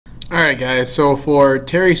Alright guys, so for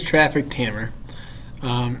Terry's traffic timer,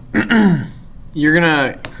 you're going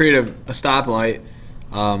to create a stoplight.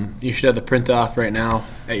 You should have the print off right now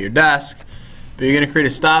at your desk, but you're going to create a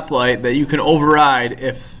stoplight that you can override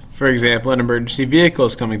if, for example, an emergency vehicle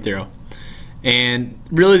is coming through. And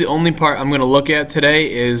really the only part I'm going to look at today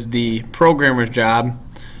is the programmer's job,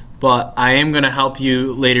 but I am going to help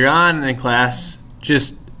you later on in the class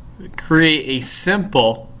just create a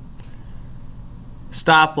simple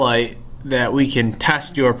stoplight that we can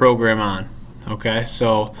test your program on. Okay,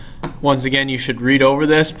 so once again, you should read over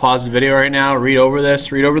this, pause the video right now, read over this,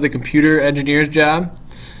 read over the computer engineer's job,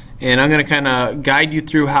 and I'm going to kind of guide you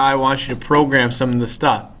through how I want you to program some of the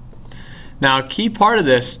stuff. Now, a key part of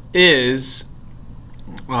this is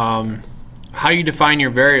how you define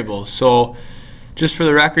your variables. So just for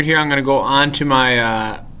the record here, I'm going to go on to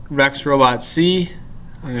my Rex Robot C.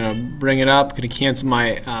 I'm going to bring it up, going to cancel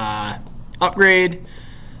my upgrade.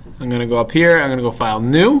 I'm going to go up here, I'm going to go File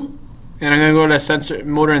New, and I'm going to go to Sensor,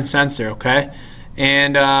 Motor and Sensor, okay?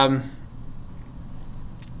 And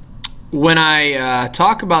when I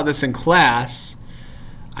talk about this in class,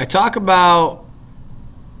 I talk about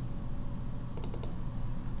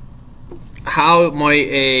how might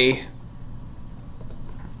a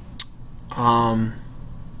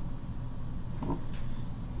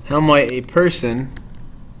person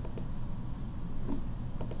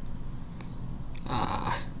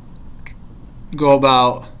go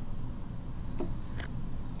about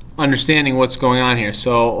understanding what's going on here.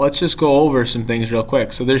 So let's just go over some things real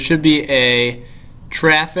quick. So there should be a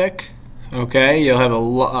traffic, okay? You'll have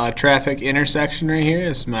a traffic intersection right here.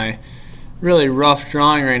 This is my really rough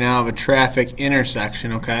drawing right now of a traffic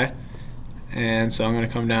intersection, okay? And so I'm going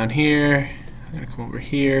to come down here, I'm going to come over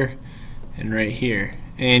here, and right here.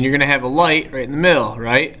 And you're going to have a light right in the middle,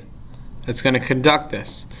 right? That's going to conduct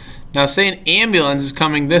this. Now say an ambulance is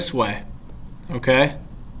coming this way, okay?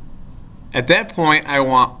 At that point, I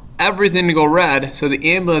want everything to go red so the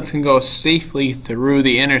ambulance can go safely through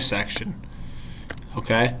the intersection,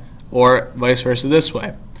 okay? Or vice versa this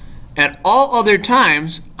way. At all other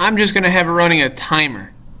times, I'm just going to have it running a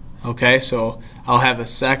timer, okay? So I'll have a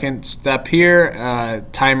second step here, a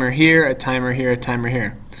timer here, a timer here, a timer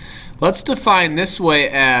here. Let's define this way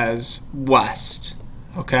as west,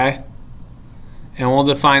 okay? And we'll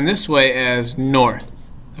define this way as north.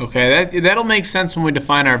 Okay, that'll make sense when we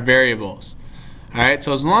define our variables. Alright,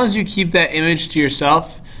 so as long as you keep that image to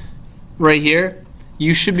yourself right here,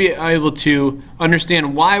 you should be able to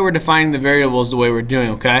understand why we're defining the variables the way we're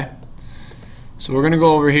doing, okay? So we're going to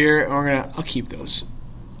go over here, and I'll keep those.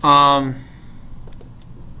 We're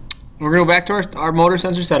going to go back to our motor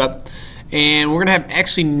sensor setup, and we're going to have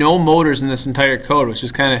actually no motors in this entire code, which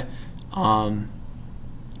is kind of,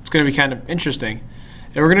 it's going to be kind of interesting.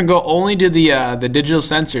 And we're going to go only to the digital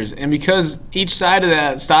sensors. And because each side of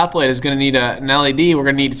that stoplight is going to need an LED, we're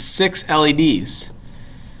going to need 6 LEDs.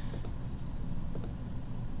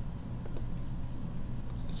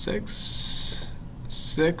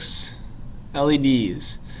 6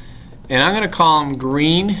 LEDs. And I'm going to call them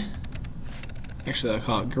green. Actually, I'll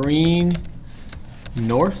call it green,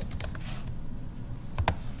 north,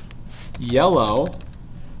 yellow,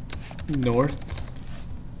 north,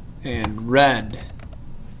 and red,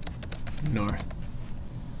 north.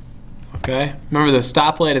 Okay, remember the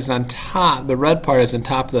stoplight is on top, the red part is on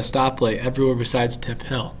top of the stoplight everywhere besides Tip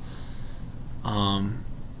Hill. And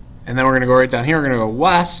then we're going to go right down here, we're going to go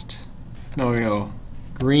west. No, we're going to go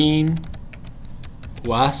green,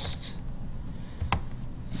 west,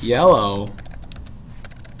 yellow,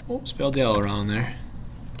 oops, spelled yellow around there,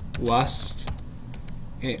 west,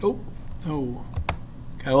 and, oh,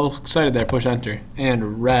 got a little excited there, push enter,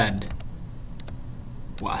 and red,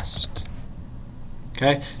 west.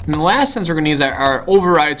 Okay, and the last sense we're going to use our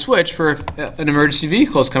override switch for if an emergency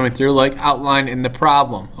vehicle is coming through, like outlined in the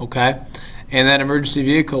problem. Okay, and that emergency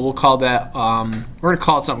vehicle, we'll call that, we're going to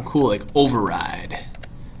call it something cool like override.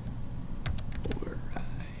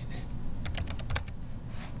 Override.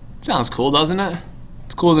 Sounds cool, doesn't it?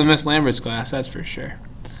 It's cooler than Miss Lambert's class, that's for sure.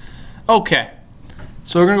 Okay,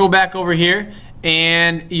 so we're going to go back over here.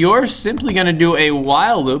 And you're simply going to do a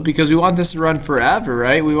while loop because we want this to run forever,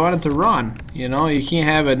 right? We want it to run. You know, you can't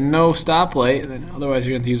have a no stoplight, otherwise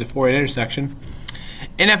you're going to use a 4-way intersection.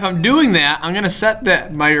 And if I'm doing that, I'm going to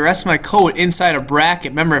set my rest of my code inside a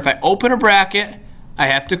bracket. Remember, if I open a bracket, I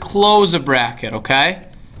have to close a bracket, okay?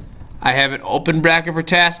 I have an open bracket for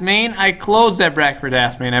task main, I close that bracket for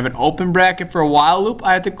task main. I have an open bracket for a while loop,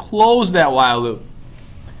 I have to close that while loop.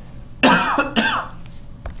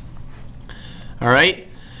 Alright,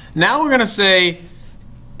 now we're going to say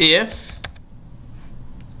if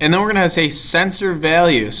And then we're going to say sensor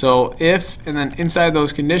value. So if, and then inside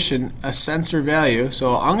those condition, a sensor value.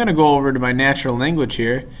 So I'm going to go over to my natural language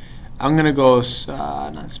here. I'm going to go,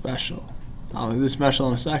 not special. I'll do special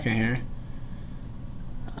in a second here.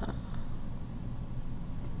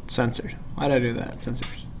 Censored. Why did I do that?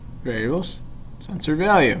 Sensors. Variables. Sensor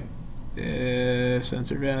value.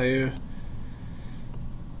 Sensor value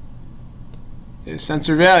is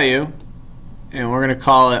sensor value. And we're going to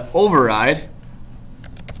call it override.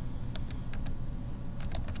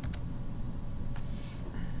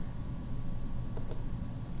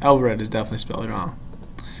 Override is definitely spelled wrong.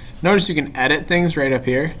 Notice you can edit things right up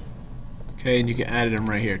here. Okay, and you can edit them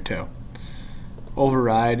right here too.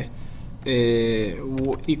 Override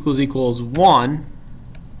equals 1,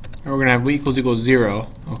 and we're going to have equals 0.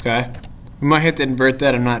 Okay, we might hit to invert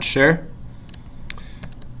that, I'm not sure.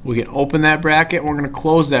 We can open that bracket, and we're going to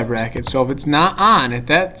close that bracket. So if it's not on, if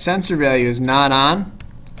that sensor value is not on,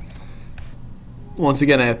 once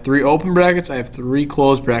again, I have 3 open brackets, I have 3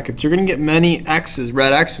 closed brackets. You're going to get many X's,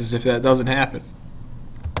 red X's, if that doesn't happen.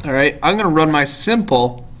 All right, I'm going to run my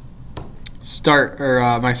simple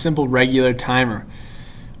my simple regular timer,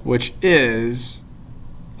 which is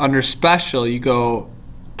under special. You go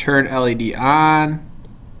turn LED on,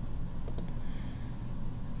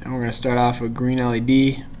 and we're going to start off with green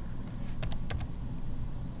LED.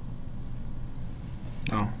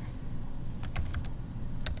 Oh.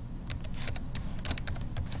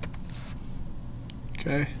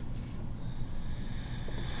 Okay.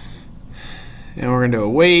 And we're going to do a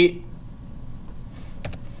wait.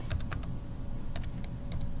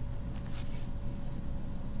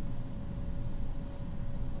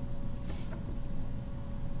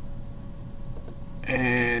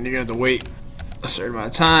 And you're going to have to wait a certain amount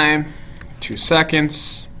of time, 2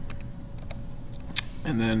 seconds.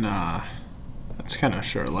 And then that's kind of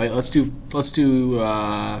short light. Let's do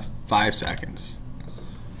 5 seconds.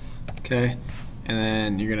 Okay. And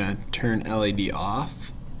then you're going to turn LED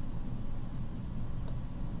off.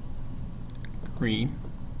 Green.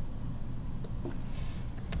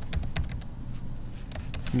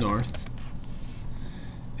 North.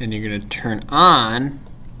 And you're going to turn on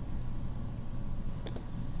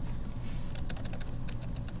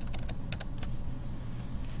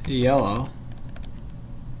yellow.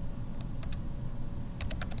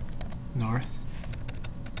 North.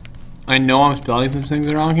 I know I'm spelling some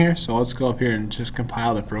things wrong here, so let's go up here and just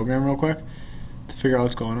compile the program real quick to figure out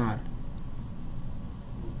what's going on.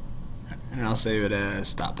 And I'll save it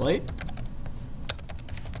as stoplight.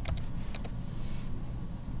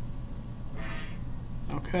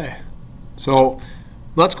 Okay. So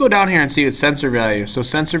let's go down here and see its sensor value. So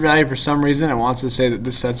sensor value, for some reason, it wants to say that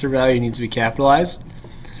this sensor value needs to be capitalized.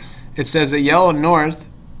 It says that yellow north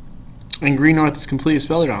and green north is completely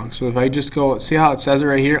spelled wrong. So if I just go, see how it says it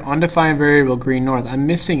right here, undefined variable green north. I'm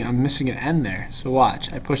missing an N there. So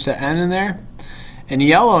watch, I push that N in there, and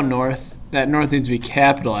yellow north, that north needs to be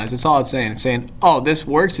capitalized. That's all it's saying. It's saying, oh, this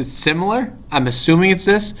works. It's similar. I'm assuming it's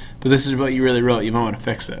this, but this is what you really wrote. You might want to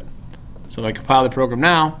fix it. So if I compile the program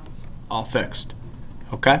now, all fixed.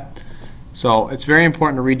 Okay. So it's very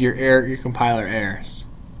important to read your compiler errors.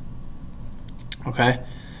 Okay.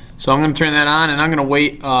 So I'm going to turn that on, and I'm going to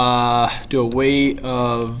wait, do a wait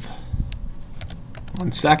of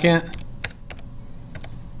 1 second.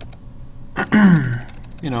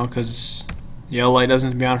 You know, because yellow light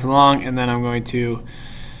doesn't be on for long, and then I'm going to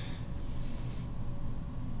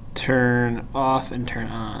turn off and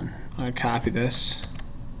turn on. I'm going to copy this,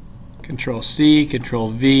 Control C,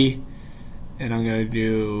 Control V, and I'm going to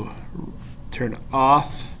do turn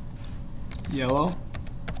off yellow.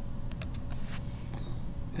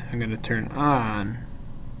 I'm going to turn on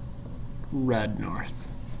red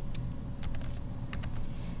north.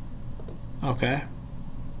 Okay.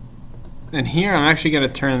 And here I'm actually going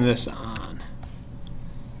to turn this on.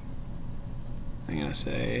 I'm going to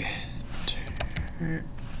say turn.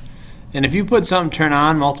 And if you put something turn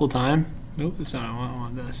on multiple times, nope, that's not what I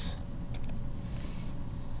want this.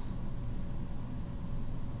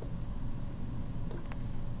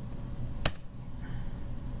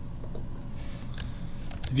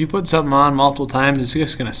 If you put something on multiple times, it's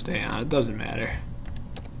just going to stay on. It doesn't matter.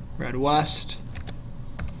 Red west.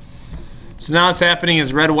 So now what's happening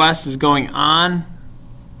is red west is going on.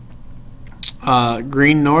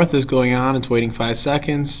 Green north is going on. It's waiting 5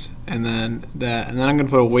 seconds. And then I'm going to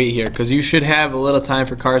put a wait here because you should have a little time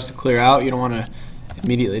for cars to clear out. You don't want to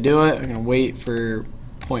immediately do it. I'm going to wait for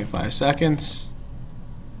 0.5 seconds.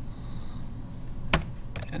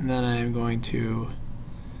 And then I'm going to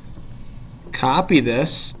copy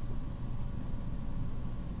this,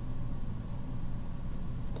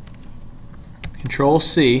 Control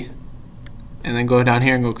C, and then go down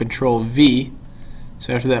here and go Control V.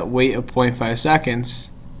 So after that wait of 0.5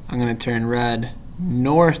 seconds, I'm going to turn red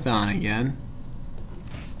north on again.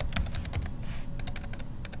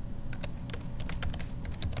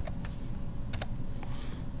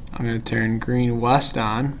 I'm going to turn green west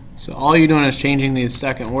on. So all you're doing is changing the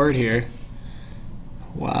second word here.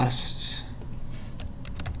 West,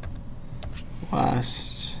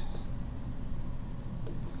 west,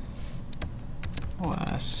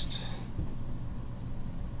 west.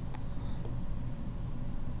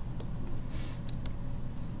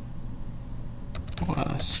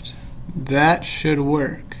 West. That should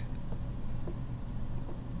work.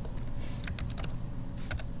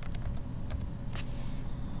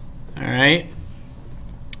 Alright.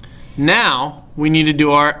 Now we need to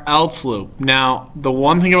do our else loop. Now the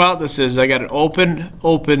one thing about this is I got it open.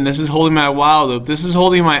 This is holding my while loop. This is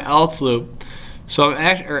holding my else loop. So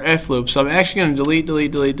or if loop. So I'm actually going to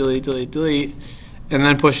delete, and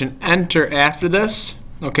then push an enter after this.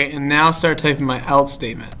 Okay, and now start typing my else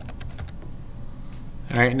statement.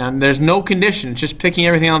 Alright, now there's no condition, it's just picking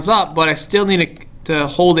everything else up, but I still need to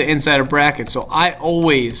hold it inside a bracket. So I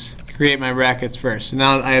always create my brackets first. So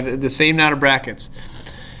now I have the same amount of brackets.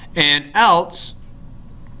 And else,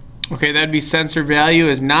 okay, that'd be sensor value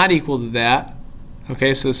is not equal to that.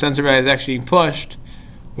 Okay, so the sensor value is actually being pushed.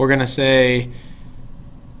 We're going to say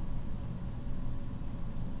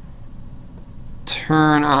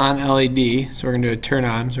turn on LED. So we're going to do a turn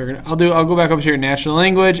on. So I'll go back up to your natural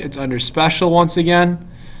language. It's under special once again,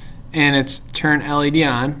 and it's turn LED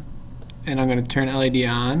on. And I'm going to turn LED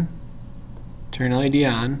on, turn LED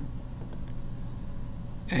on,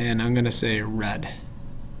 and I'm going to say red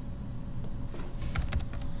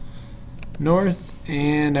north,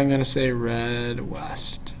 and I'm going to say red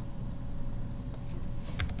west.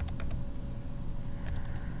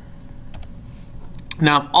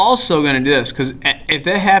 Now I'm also going to do this because if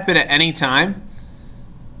that happened at any time,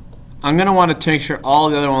 I'm going to want to make sure all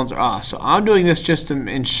the other ones are off. So I'm doing this just to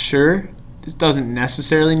ensure. This doesn't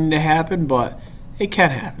necessarily need to happen, but it can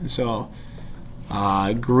happen. So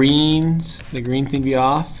greens, the green thing be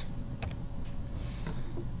off.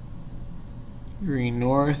 Green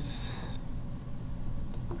north.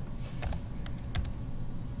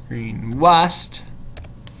 Green west.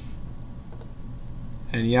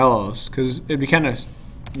 And yellows, because it'd be kind of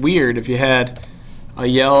weird if you had a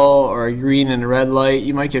yellow or a green and a red light.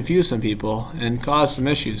 You might confuse some people and cause some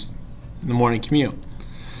issues in the morning commute.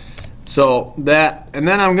 So that, and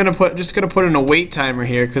then I'm gonna just gonna put in a wait timer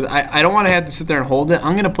here because I don't want to have to sit there and hold it.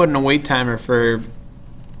 I'm gonna put in a wait timer for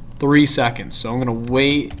 3 seconds. So I'm gonna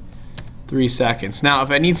wait 3 seconds. Now,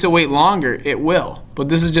 if it needs to wait longer, it will. But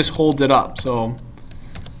this is just hold it up. So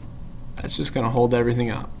that's just gonna hold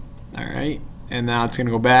everything up. All right. And now it's going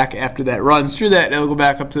to go back. After that runs through that, it'll go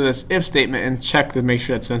back up to this if statement and check to make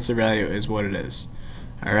sure that sensor value is what it is.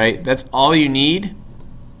 All right, that's all you need.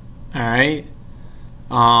 All right.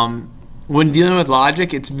 When dealing with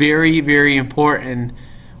logic, it's very, very important,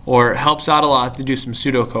 or helps out a lot to do some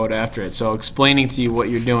pseudocode after it. So explaining to you what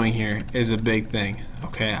you're doing here is a big thing.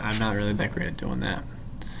 Okay, I'm not really that great at doing that.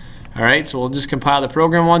 All right, so we'll just compile the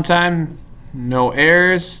program one time. No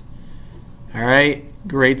errors. All right,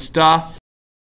 great stuff.